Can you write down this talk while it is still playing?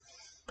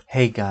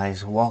Hey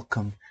guys,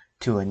 welcome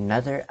to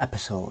another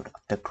episode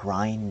of the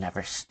Grind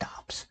Never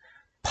Stops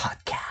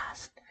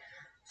podcast.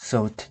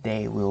 So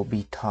today we'll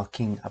be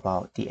talking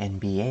about the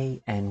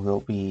NBA and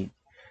we'll be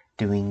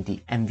doing the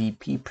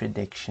MVP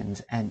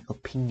predictions and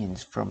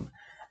opinions from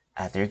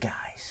other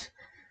guys.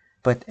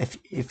 But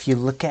if you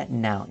look at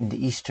now in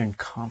the Eastern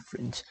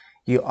Conference,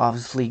 you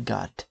obviously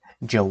got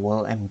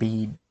Joel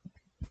Embiid,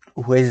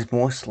 who is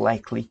most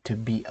likely to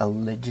be a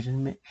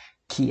legitimate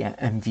key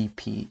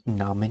MVP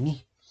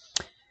nominee.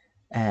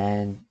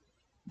 And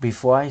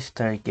before I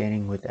start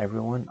getting with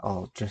everyone,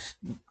 I'll just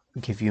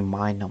give you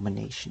my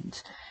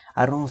nominations.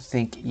 I don't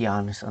think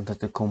Giannis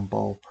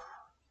Antetokounmpo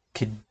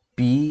could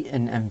be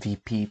an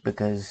MVP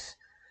because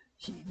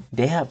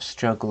they have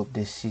struggled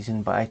this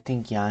season, but I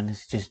think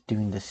Giannis is just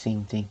doing the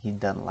same thing he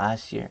done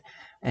last year,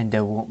 and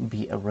there won't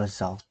be a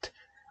result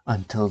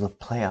until the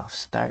playoffs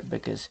start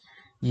because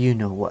you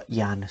know what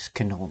Giannis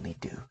can only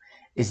do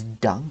is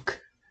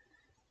dunk,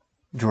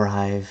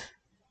 drive,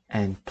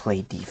 and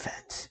play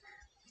defense.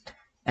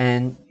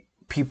 And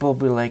people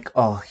be like,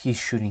 oh, he's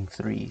shooting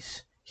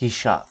threes. He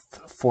shot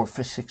 4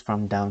 for 6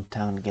 from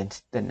downtown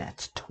against the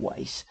Nets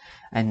twice.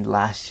 And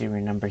last year,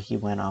 remember, he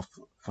went off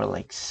for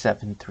like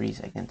 7 threes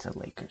against the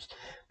Lakers.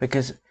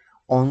 Because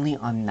only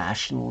on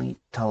nationally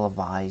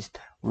televised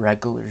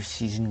regular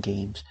season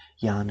games,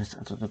 Giannis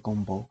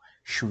Antetokounmpo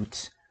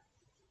shoots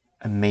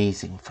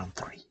amazing from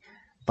three.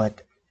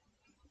 But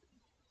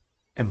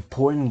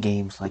important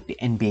games like the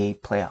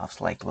NBA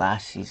playoffs, like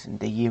last season,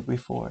 the year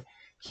before,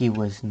 he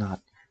was not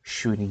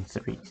shooting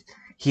threes.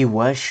 He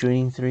was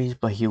shooting threes,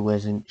 but he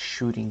wasn't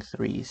shooting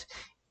threes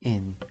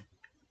in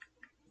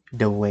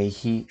the way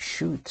he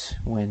shoots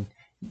when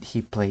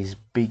he plays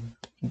big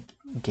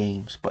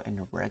games, but in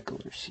a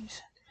regular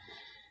season.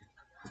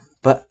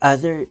 But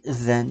other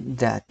than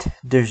that,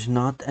 there's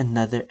not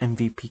another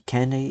MVP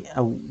candidate.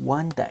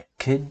 One that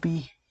could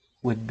be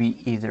would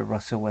be either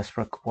Russell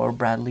Westbrook or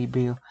Bradley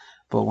Beal.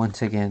 But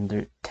once again,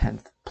 they're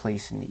 10th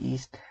place in the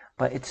East.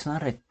 But it's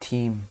not a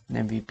team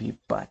MVP,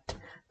 but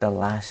the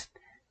last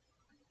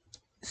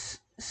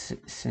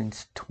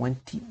since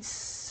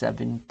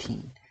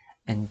 2017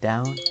 and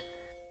down,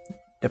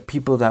 the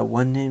people that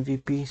won the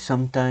MVP,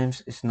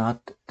 sometimes it's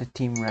not the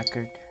team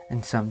record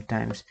and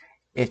sometimes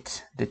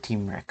it's the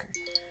team record.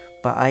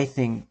 But I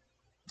think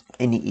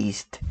in the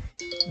East,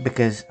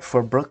 because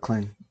for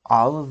Brooklyn,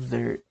 all of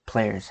their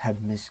players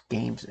have missed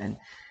games, and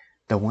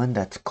the one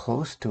that's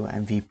close to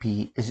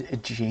MVP is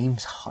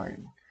James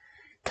Harden.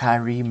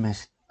 Kyrie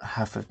missed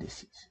half of the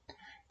season.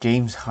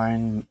 James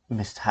Harden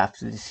missed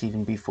half of the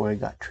season before he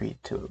got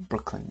traded to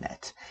Brooklyn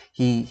Nets.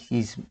 He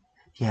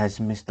has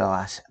missed the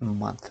last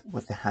month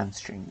with a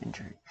hamstring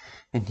injury,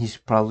 and he's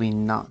probably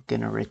not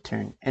gonna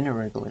return in a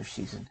regular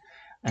season.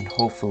 And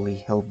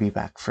hopefully he'll be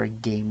back for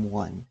game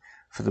one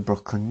for the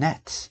Brooklyn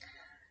Nets.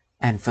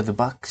 And for the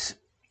Bucks,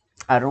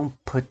 I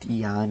don't put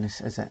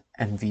Giannis as an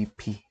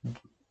MVP.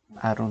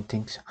 I don't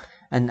think so.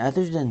 And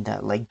other than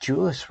that, like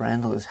Julius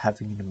Randle is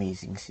having an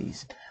amazing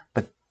season,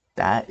 but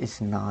that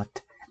is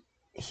not.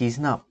 He's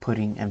not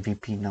putting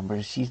MVP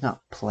numbers. He's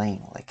not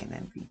playing like an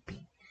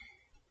MVP.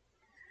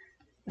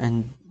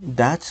 And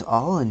that's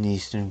all in the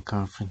Eastern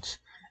Conference.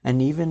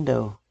 And even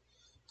though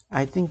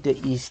I think the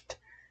East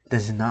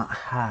does not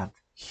have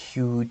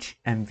huge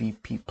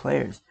MVP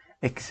players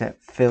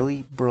except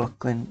Philly,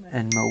 Brooklyn,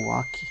 and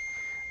Milwaukee.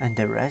 And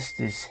the rest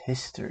is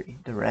history.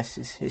 The rest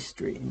is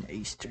history in the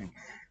Eastern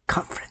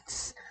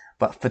Conference.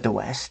 But for the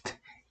West,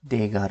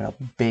 they got a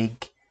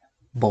big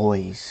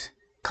boys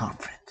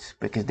conference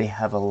because they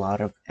have a lot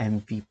of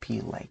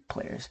MVP like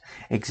players.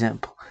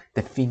 Example,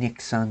 the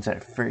Phoenix Suns are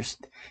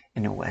first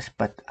in the West,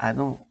 but I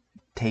don't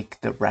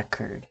take the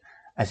record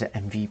as an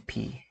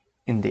MVP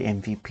in the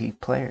MVP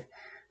player.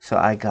 So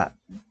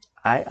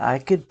I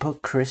could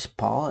put Chris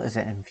Paul as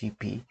an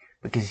MVP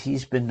because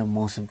he's been the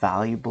most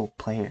valuable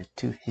player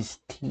to his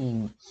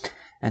team,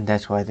 and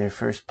that's why they're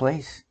first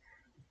place.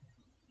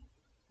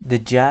 The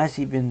Jazz,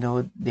 even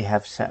though they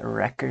have set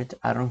records,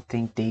 I don't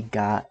think they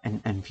got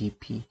an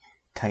MVP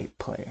type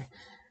player.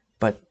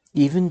 But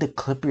even the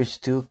Clippers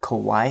too,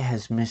 Kawhi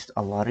has missed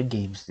a lot of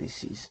games this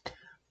season.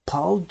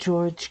 Paul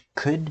George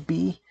could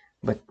be,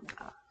 but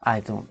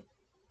I don't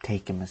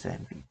take him as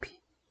an MVP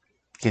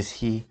because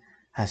he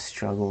has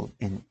struggled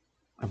in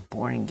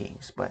important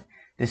games. But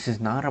this is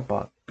not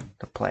about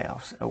the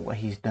playoffs or what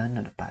he's done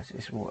in the past.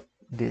 It's what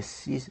this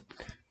season.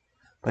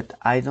 But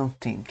I don't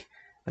think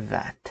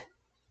that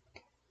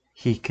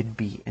he could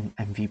be an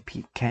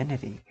MVP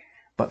candidate.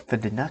 But for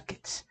the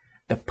Nuggets,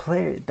 the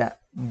player that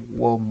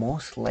will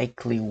most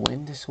likely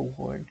win this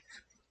award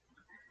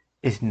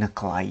is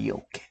Nikola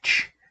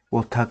Jokic.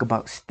 We'll talk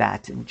about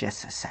stats in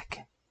just a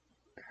second.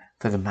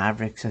 For the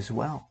Mavericks as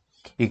well,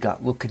 you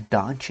got Luka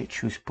Doncic,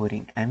 who's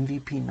putting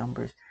MVP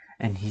numbers,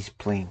 and he's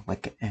playing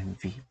like an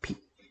MVP.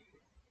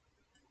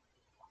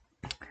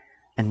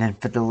 And then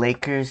for the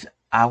Lakers,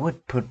 I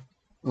would put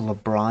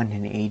LeBron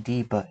and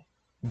AD, but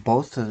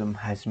both of them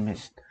has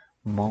missed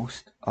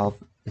most of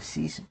the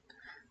season,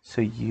 so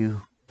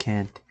you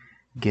can't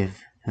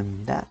give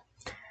him that.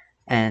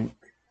 And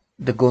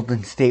the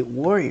Golden State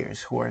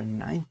Warriors, who are in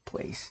ninth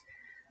place.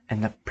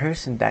 And the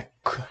person that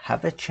could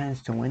have a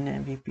chance to win the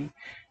MVP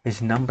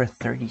is number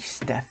 30,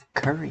 Steph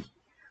Curry,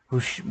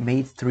 who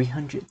made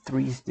 300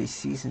 threes this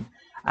season,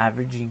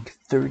 averaging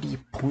 30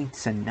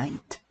 points a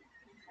night.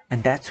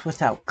 And that's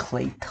without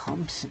Klay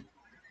Thompson.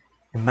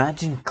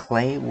 Imagine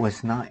Klay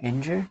was not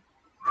injured.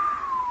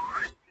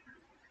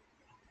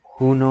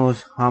 Who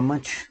knows how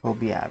much he'll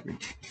be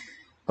averaging.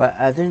 But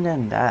other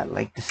than that,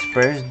 like the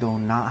Spurs do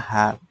not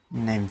have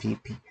an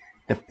MVP.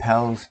 The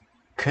Pels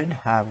could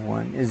have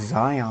one, is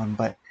Zion,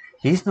 but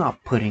he's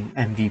not putting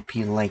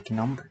MVP-like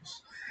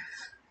numbers.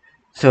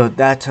 So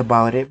that's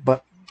about it.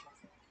 But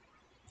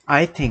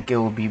I think it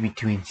will be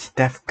between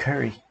Steph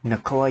Curry,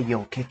 Nikola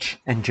Jokic,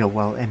 and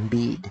Joel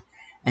Embiid.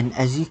 And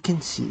as you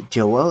can see,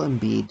 Joel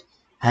Embiid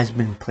has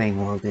been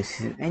playing well this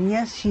season. And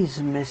yes,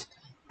 he's missed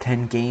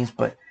 10 games,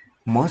 but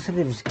most of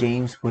his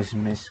games was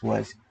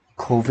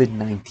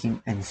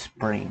COVID-19 and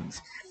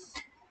sprains.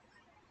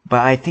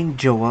 But I think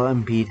Joel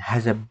Embiid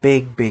has a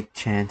big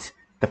chance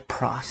to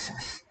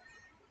process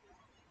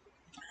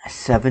a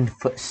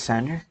 7-foot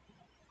center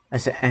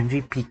as an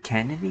MVP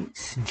candidate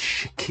since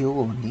Shaquille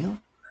O'Neal.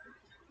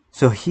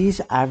 So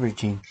he's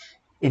averaging,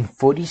 in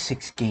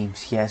 46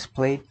 games he has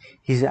played,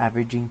 he's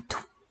averaging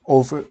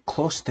over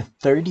close to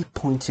 30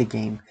 points a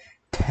game,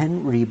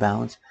 10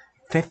 rebounds,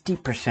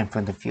 50%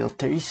 from the field,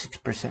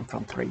 36%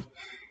 from three,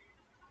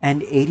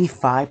 and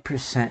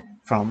 85%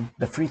 from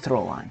the free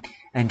throw line.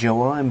 And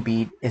Joel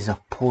Embiid is a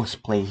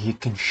post player. He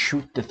can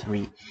shoot the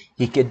three.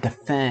 He can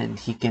defend.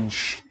 He can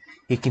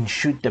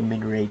shoot the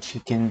mid range. He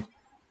can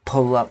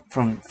pull up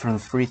from the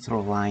free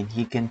throw line.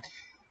 He can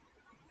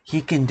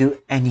do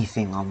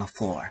anything on the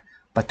floor.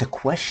 But the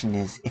question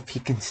is if he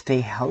can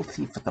stay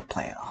healthy for the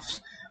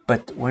playoffs.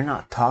 But we're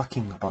not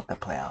talking about the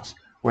playoffs.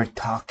 We're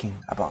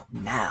talking about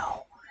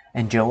now.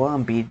 And Joel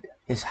Embiid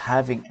is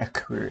having a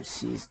career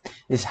season,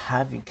 is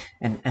having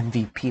an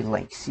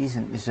MVP-like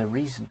season, is the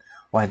reason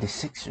why the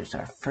Sixers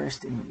are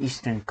first in the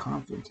Eastern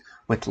Conference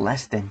with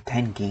less than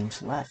 10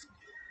 games left.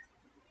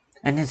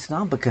 And it's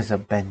not because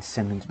of Ben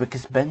Simmons,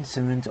 because Ben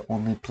Simmons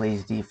only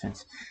plays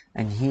defense,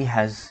 and he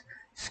has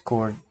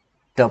scored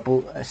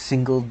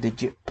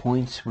single-digit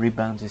points,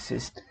 rebounds,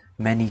 assists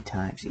many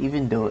times,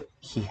 even though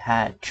he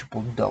had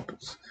triple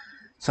doubles.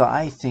 So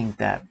I think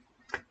that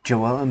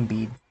Joel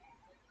Embiid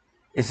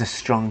is a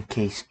strong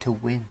case to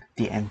win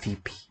the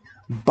MVP.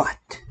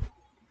 But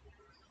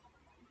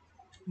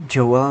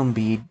Joel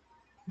Embiid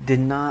did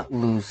not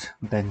lose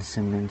Ben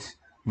Simmons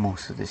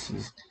most of the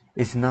season.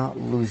 Is not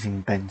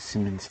losing Ben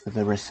Simmons for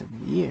the rest of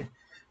the year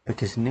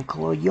because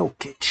Nikola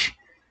Jokic,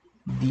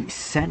 the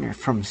center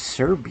from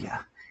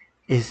Serbia,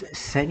 is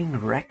setting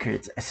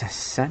records as a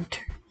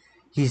center.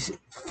 He's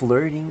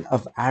flirting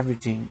of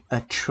averaging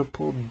a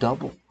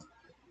triple-double.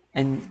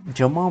 And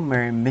Jamal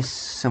Murray missed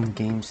some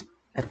games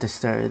at the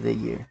start of the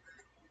year.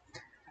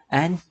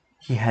 And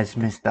he has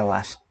missed the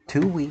last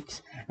 2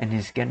 weeks and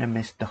is going to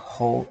miss the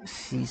whole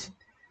season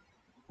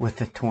with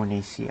the torn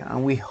ACL.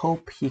 And we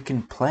hope he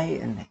can play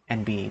in the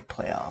NBA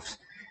playoffs.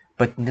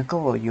 But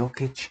Nikola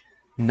Jokic,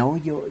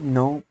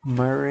 no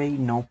Murray,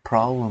 no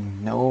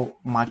problem. No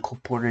Michael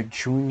Porter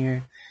Jr.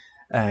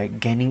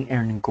 Getting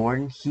Aaron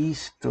Gordon. He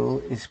still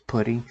is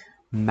putting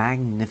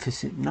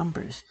magnificent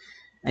numbers.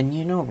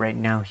 And right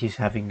now he's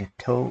having a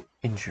toe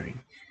injury.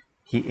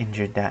 He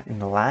injured that in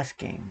the last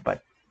game.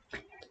 But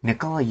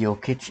Nikola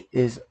Jokic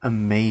is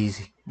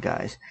amazing,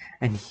 guys,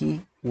 and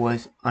he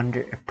was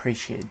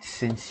underappreciated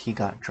since he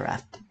got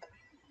drafted.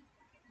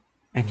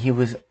 And he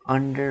was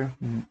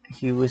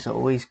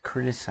always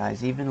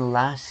criticized, even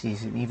last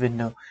season, even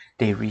though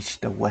they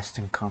reached the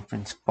Western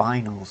Conference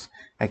Finals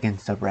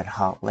against the Red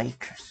Hot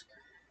Lakers.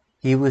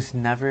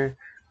 No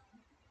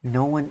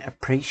one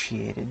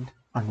appreciated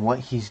on what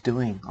he's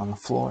doing on the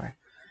floor.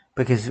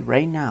 Because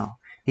right now,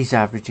 he's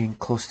averaging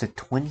close to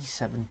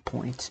 27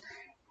 points,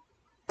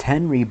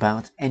 10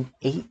 rebounds, and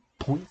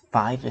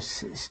 8.5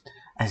 assists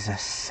as a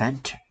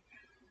center,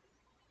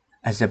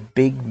 as a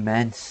big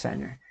man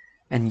center.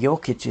 And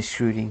Jokic is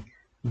shooting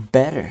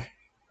better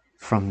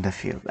from the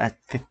field at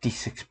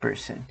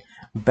 56%,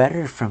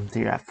 better from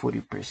three at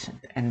 40%,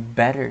 and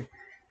better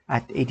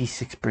at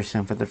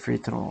 86% for the free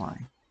throw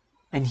line.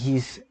 And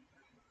he's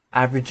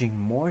averaging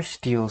more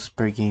steals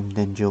per game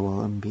than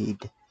Joel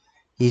Embiid.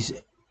 He's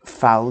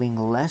fouling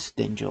less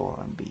than Joel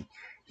Embiid.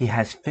 He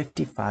has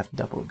 55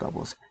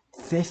 double-doubles,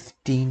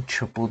 15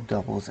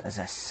 triple-doubles as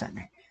a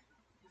center.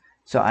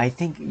 So I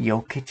think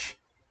Jokic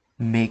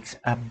makes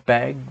a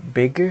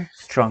bigger,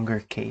 stronger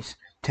case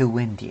to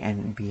win the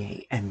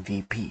NBA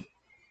MVP.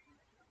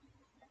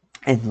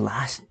 And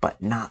last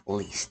but not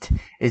least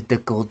is the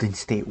Golden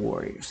State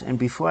Warriors. And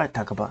before I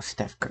talk about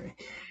Steph Curry,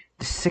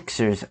 the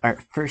Sixers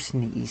are first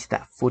in the East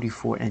at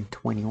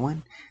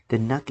 44-21. The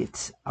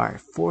Nuggets are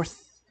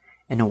fourth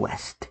in the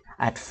West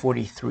at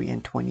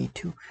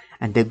 43-22.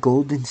 And the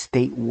Golden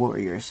State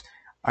Warriors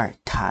are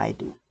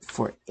tied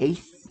for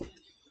 8th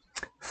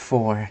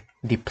for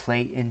the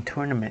play-in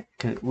tournament.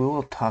 We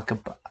will talk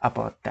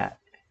about that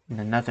in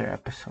another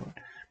episode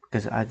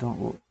because I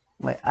don't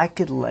Like, I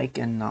could like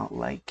and not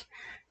like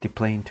the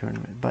play-in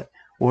tournament, but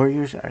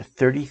Warriors are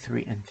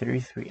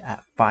 33-33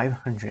 at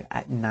 500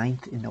 at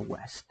ninth in the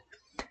West.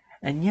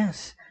 And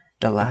yes,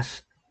 the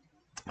last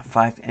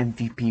 5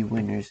 MVP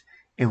winners,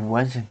 it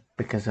wasn't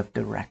because of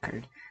the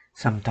record.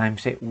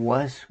 Sometimes it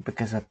was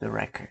because of the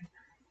record.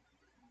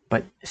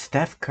 But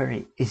Steph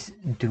Curry is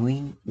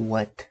doing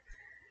what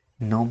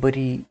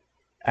nobody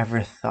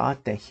ever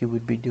thought that he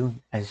would be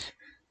doing. As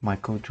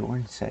Michael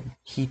Jordan said,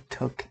 he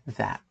took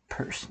that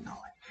personally.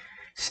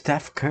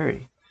 Steph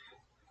Curry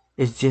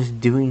is just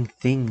doing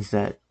things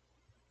that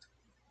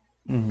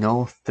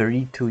no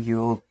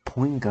 32-year-old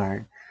point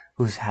guard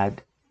who's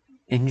had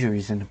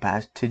injuries in the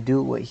past to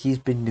do what he's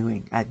been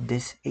doing at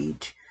this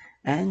age.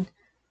 And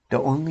the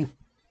only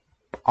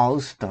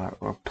all-star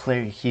or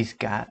player he's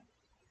got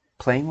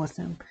playing with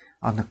him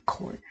on the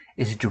court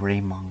is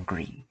Draymond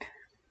Green.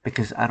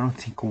 Because I don't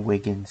think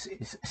Wiggins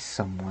is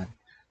someone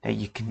that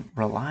you can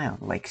rely on.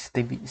 Like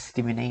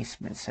Stephen A.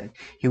 Smith said,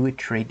 he would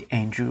trade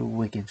Andrew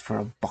Wiggins for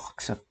a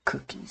box of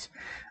cookies.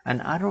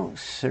 And I don't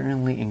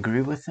certainly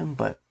agree with him,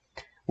 but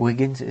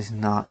Wiggins is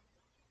not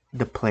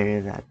the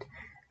player that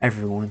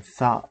everyone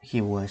thought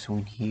he was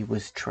when he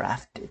was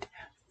drafted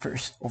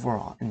first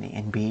overall in the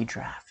NBA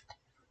draft.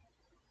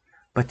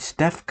 But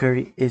Steph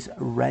Curry is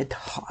red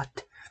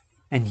hot,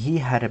 and he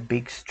had a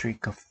big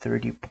streak of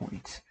 30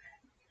 points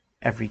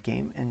every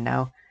game, and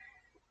now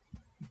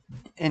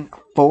in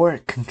 4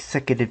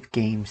 consecutive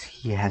games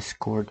he has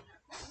scored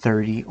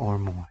 30 or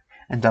more,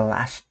 and the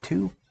last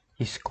 2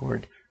 he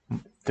scored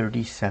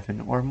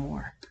 37 or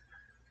more.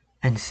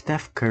 And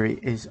Steph Curry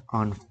is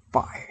on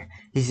fire.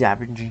 He's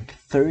averaging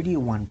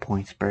 31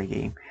 points per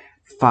game,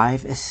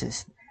 5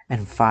 assists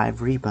and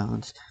 5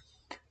 rebounds,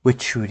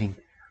 with shooting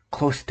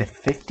close to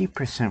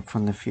 50%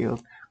 from the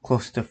field,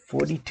 close to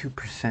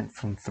 42%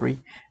 from 3,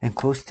 and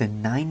close to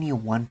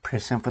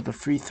 91% for the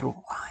free throw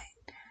line.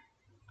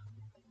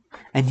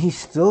 And he's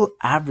still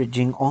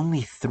averaging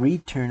only 3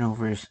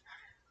 turnovers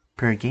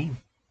per game.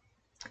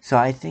 So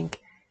I think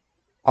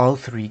all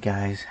 3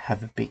 guys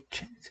have a big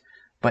chance.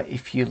 But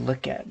if you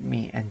look at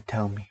me and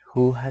tell me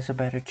who has a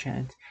better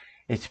chance,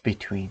 it's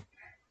between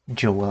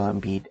Joel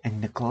Embiid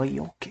and Nikola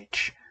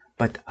Jokic.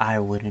 But I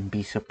wouldn't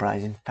be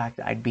surprised. In fact,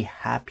 I'd be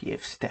happy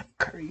if Steph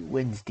Curry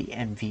wins the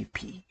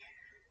MVP.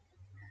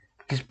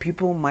 Because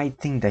people might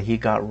think that he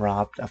got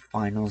robbed of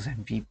finals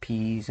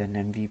MVPs and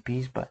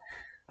MVPs, but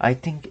I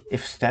think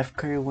if Steph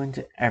Curry wins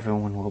it,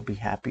 everyone will be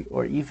happy,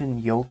 or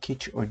even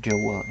Jokic or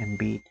Joel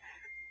Embiid,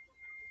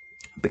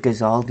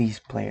 because all these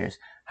players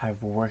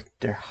have worked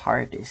their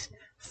hardest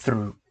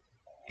through,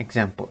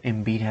 example,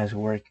 Embiid has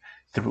worked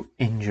through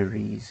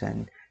injuries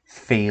and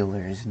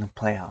failures in the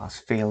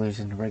playoffs, failures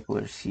in the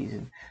regular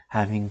season,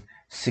 having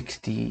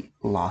 60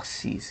 lost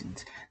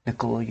seasons.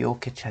 Nikola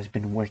Jokic has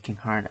been working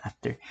hard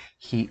after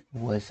he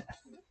was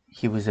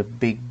a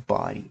big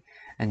body,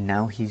 and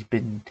now he's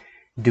been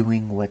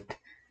doing what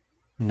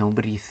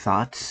nobody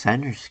thought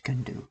centers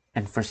can do.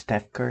 And for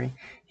Steph Curry,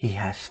 he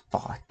has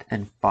fought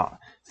and fought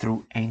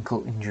through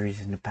ankle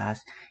injuries in the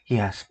past. He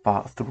has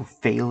fought through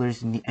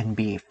failures in the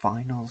NBA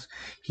Finals.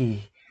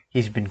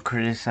 He's been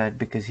criticized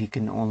because he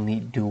can only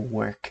do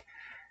work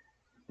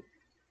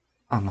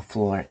on the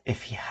floor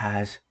if he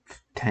has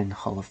 10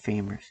 Hall of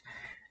Famers.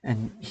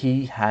 And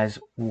he has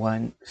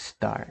 1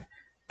 star.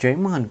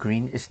 Draymond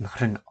Green is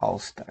not an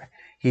all-star.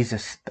 He's a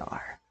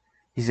star.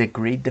 He's a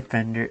great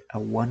defender, a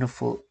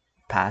wonderful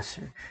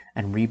passer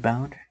and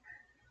rebounder,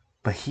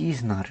 but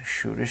he's not a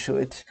shooter. So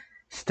it's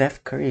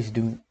Steph Curry is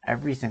doing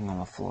everything on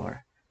the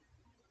floor.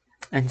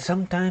 And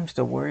sometimes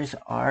the Warriors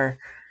are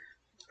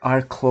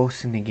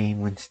close in the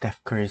game when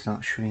Steph Curry is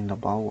not shooting the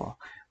ball well.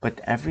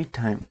 But every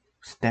time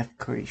Steph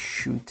Curry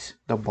shoots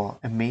the ball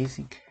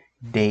amazing,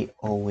 they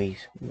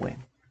always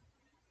win.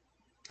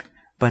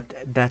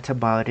 But that's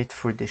about it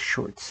for this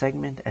short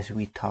segment as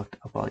we talked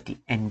about the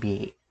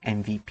NBA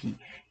MVP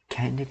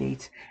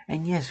candidates.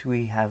 And yes,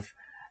 we have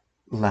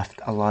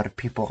left a lot of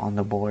people on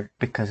the board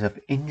because of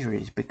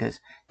injuries, because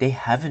they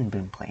haven't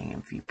been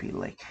playing MVP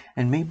like,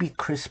 and maybe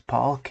Chris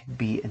Paul could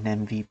be an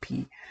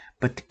MVP,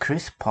 but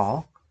Chris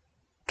Paul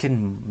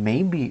can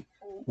maybe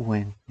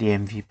win the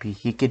MVP.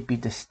 He could be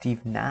the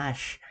Steve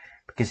Nash,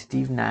 because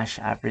Steve Nash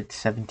averaged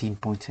 17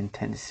 points and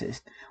 10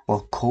 assists,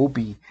 while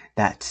Kobe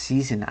that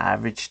season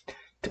averaged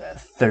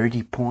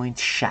 30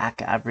 points. Shaq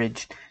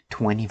averaged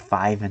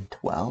 25 and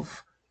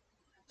 12.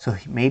 So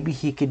maybe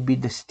he could be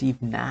the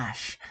Steve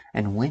Nash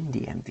and win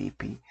the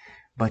MVP.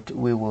 But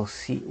we will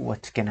see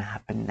what's going to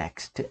happen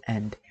next to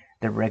end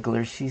the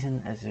regular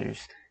season, as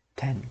there's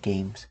 10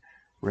 games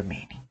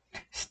remaining.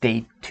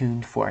 Stay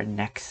tuned for our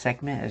next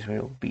segment, as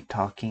we'll be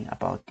talking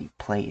about the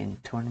play-in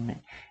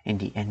tournament in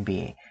the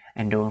NBA.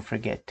 And don't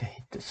forget to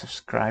hit the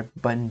subscribe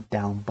button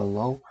down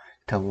below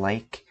to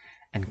like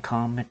and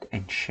comment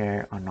and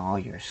share on all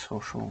your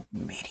social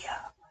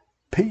media.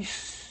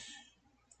 Peace.